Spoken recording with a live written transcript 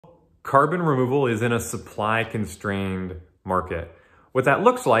Carbon removal is in a supply-constrained market. What that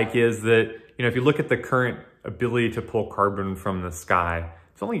looks like is that, if you look at the current ability to pull carbon from the sky,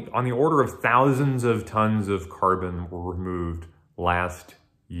 it's only on the order of thousands of tons of carbon were removed last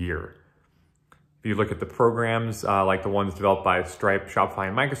year. If you look at the programs like the ones developed by Stripe, Shopify,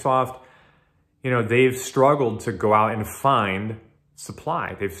 and Microsoft, they've struggled to go out and find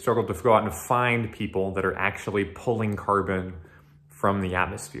supply. They've struggled to go out and find people that are actually pulling carbon from the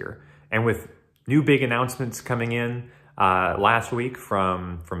atmosphere. And with new big announcements coming in last week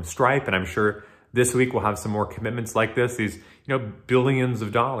from Stripe, and I'm sure this week we'll have some more commitments like this, these billions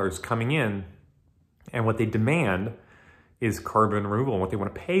of dollars coming in, and what they demand is carbon removal, and what they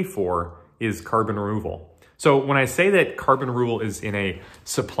want to pay for is carbon removal. So when I say that carbon removal is in a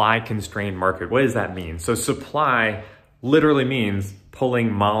supply-constrained market, what does that mean? So supply literally means pulling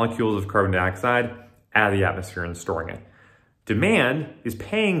molecules of carbon dioxide out of the atmosphere and storing it. Demand is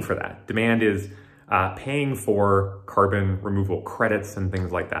paying for that. Demand is paying for carbon removal credits and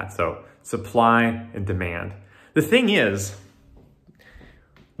things like that. So supply and demand. The thing is,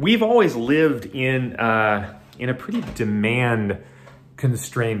 we've always lived in a pretty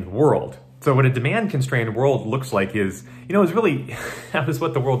demand-constrained world. So what a demand-constrained world looks like is, is really, that was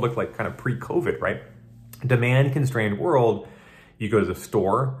what the world looked like kind of pre-COVID, right? Demand-constrained world, you go to the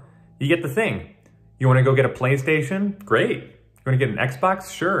store, you get the thing. You want to go get a PlayStation? Great. You want to get an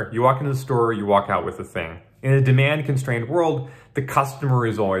Xbox? Sure. You walk into the store, you walk out with the thing. In a demand-constrained world, the customer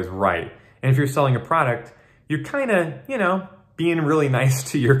is always right. And if you're selling a product, you're kind of, being really nice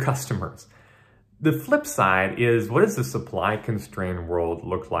to your customers. The flip side is, what does the supply-constrained world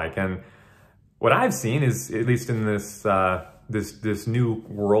look like? And what I've seen is, at least in this this new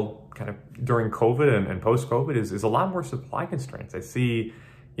world, kind of during COVID and post-COVID, is a lot more supply constraints. I see,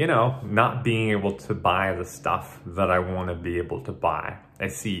 not being able to buy the stuff that I want to be able to buy. I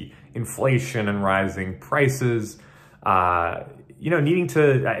see inflation and rising prices. Needing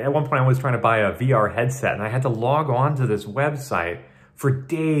to, at one point I was trying to buy a VR headset, and I had to log on to this website for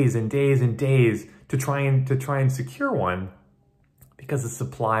days and days and days to try and secure one because the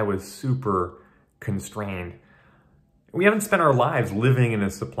supply was super constrained. We haven't spent our lives living in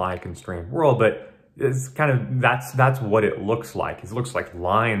a supply constrained world, but it's kind of, that's what it looks like. It looks like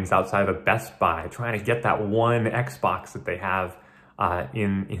lines outside of a Best Buy trying to get that one Xbox that they have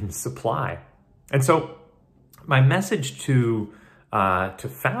in supply. And so my message to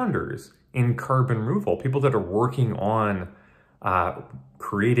founders in carbon removal, people that are working on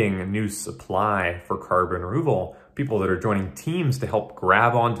creating a new supply for carbon removal, people that are joining teams to help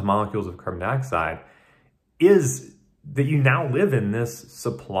grab onto molecules of carbon dioxide, is that you now live in this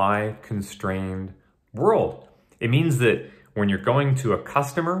supply-constrained world. It means that when you're going to a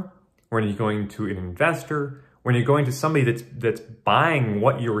customer, when you're going to an investor, when you're going to somebody that's buying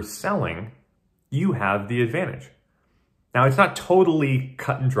what you're selling, you have the advantage. Now, it's not totally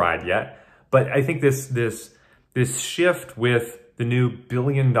cut and dried yet, but I think this shift with the new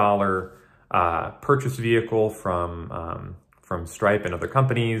billion-dollar purchase vehicle from Stripe and other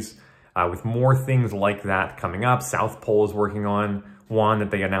companies, with more things like that coming up. South Pole is working on one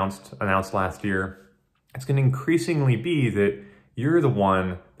that they announced last year. It's going to increasingly be that you're the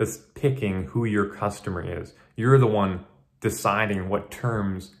one that's picking who your customer is. You're the one deciding what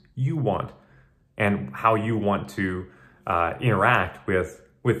terms you want and how you want to interact with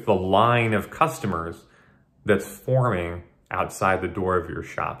the line of customers that's forming outside the door of your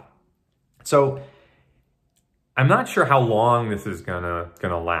shop. So I'm not sure how long this is gonna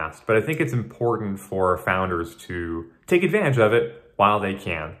last, but I think it's important for founders to take advantage of it while they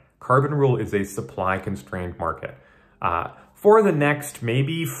can. Carbon removal is a supply-constrained market. For the next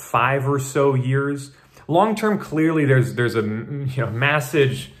maybe 5 or so years, long-term, clearly there's a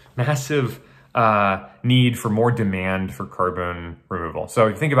massive need for more demand for carbon removal. So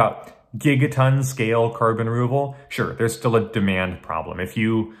if you think about gigaton scale carbon removal, sure, there's still a demand problem. If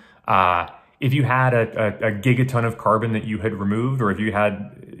you had a gigaton of carbon that you had removed, or if you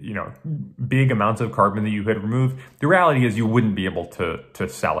had, big amounts of carbon that you had removed, the reality is you wouldn't be able to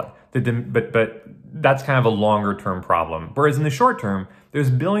sell it. But that's kind of a longer term problem. Whereas in the short term, there's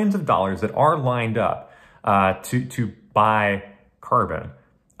billions of dollars that are lined up to buy carbon.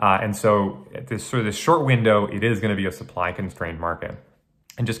 And so at this short window, it is going to be a supply constrained market.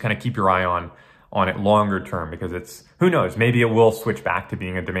 And just kind of keep your eye on it longer term, because it's, who knows, maybe it will switch back to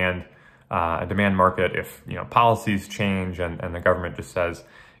being a demand market if policies change and the government just says,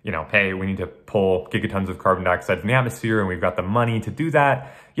 hey, we need to pull gigatons of carbon dioxide from the atmosphere and we've got the money to do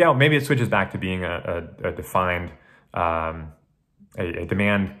that. Maybe it switches back to being a defined, a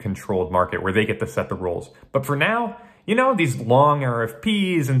demand controlled market where they get to set the rules. But for now, you know, these long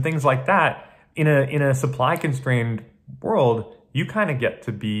RFPs and things like that, in a supply constrained world, you kind of get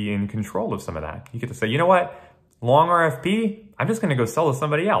to be in control of some of that. You get to say, you know what, long RFP, I'm just going to go sell to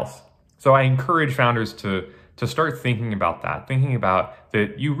somebody else. So I encourage founders to start thinking about that, thinking about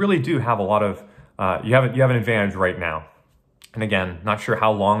that you really do have a lot of, you have an advantage right now. And again, not sure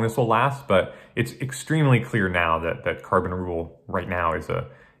how long this will last, but it's extremely clear now that carbon removal right now is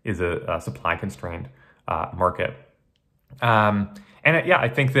a supply constrained market. Yeah, I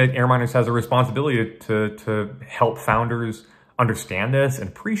think that AirMiners has a responsibility to help founders understand this and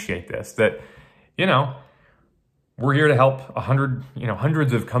appreciate this, that, you know, we're here to help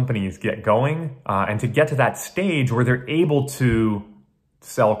hundreds of companies get going and to get to that stage where they're able to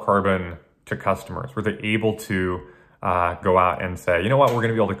sell carbon to customers, where they're able to go out and say, you know what, we're going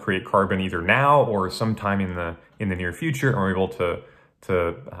to be able to create carbon either now or sometime in the near future, and we're able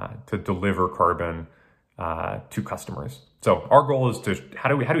to deliver carbon to customers. So our goal is to how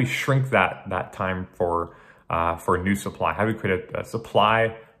do we shrink that time for new supply? How do we create a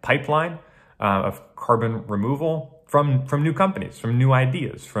supply pipeline of carbon removal from new companies, from new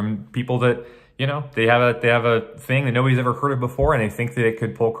ideas, from people that, you know, they have a thing that nobody's ever heard of before, and they think that it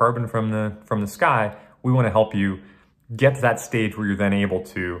could pull carbon from the sky. We want to help you get to that stage where you're then able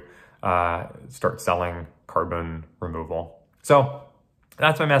to start selling carbon removal. So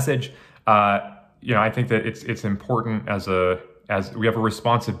that's my message. You know, I think that it's important as we have a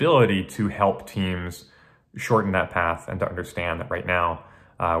responsibility to help teams shorten that path and to understand that right now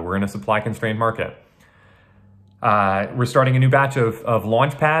we're in a supply constrained market. We're starting a new batch of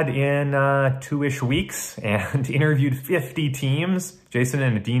Launchpad in 2-ish weeks and interviewed 50 teams. Jason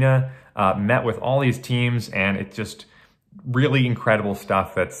and Adina met with all these teams, and it's just really incredible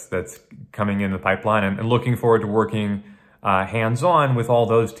stuff that's coming in the pipeline, and looking forward to working hands-on with all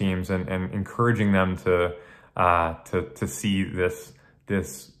those teams and encouraging them to see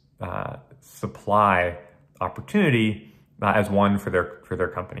this supply opportunity as one for their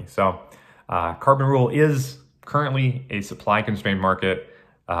company. So carbon removal is currently a supply constrained market.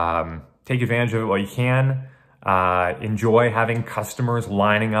 Take advantage of it while you can. Enjoy having customers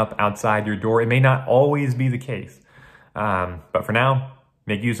lining up outside your door. It may not always be the case, but for now,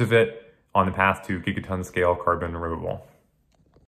 make use of it on the path to gigaton scale carbon removal.